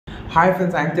Hi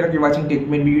friends, I am Tirak, you're watching Tech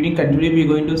Made Me Unique, and today we are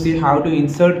going to see how to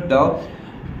insert the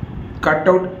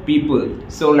cutout people.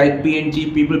 So like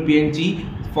PNG, people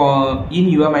PNG for in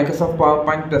your Microsoft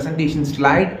PowerPoint presentation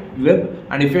slide web.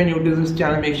 And if you're new to this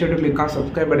channel, make sure to click on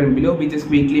subscribe button below. We just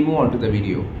quickly move on to the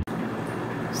video.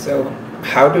 So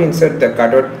how to insert the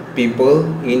cutout people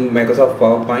in Microsoft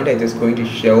PowerPoint, I'm just going to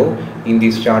show in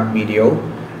this short video.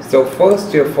 So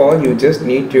first of all, you just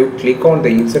need to click on the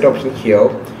insert option here,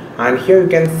 and here you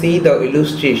can see the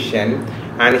illustration,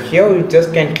 and here you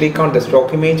just can click on the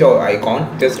stock image or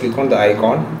icon. Just click on the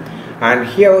icon, and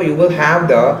here you will have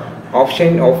the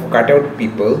option of cutout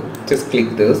people. Just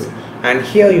click this, and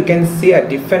here you can see a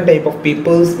different type of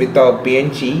peoples with a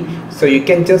PNG, so you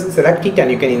can just select it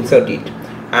and you can insert it.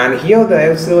 And here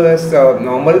there also is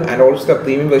normal and also the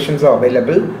premium versions are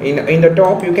available. In the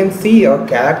top you can see a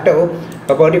character,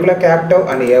 a particular character,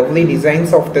 and every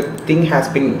designs of the thing has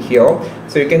been here,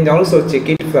 so you can also check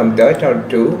it from that or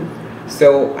too.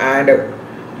 So and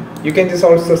you can just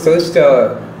also search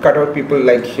the cutout people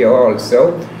like here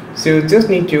also. So you just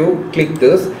need to click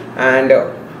this and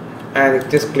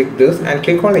just click this and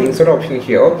click on the insert option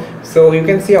here, so you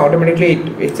can see automatically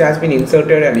it has been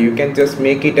inserted, and you can just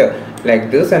make it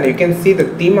like this, and you can see the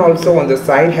theme also on the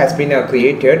side has been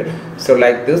created. So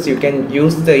like this you can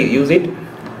use it.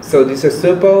 So this is a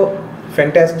super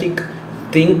fantastic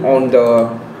thing on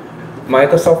the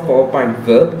Microsoft PowerPoint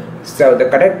web. So the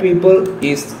cutout people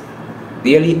is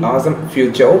really awesome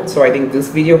feature. So I think this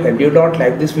video helped you a lot.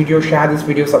 Like this video, share this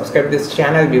video, subscribe this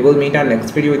channel. We will meet on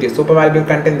next video with a super valuable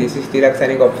content. This is Tirak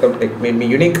signing off from Tech Made Me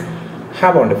Unique.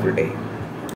 Have a wonderful day.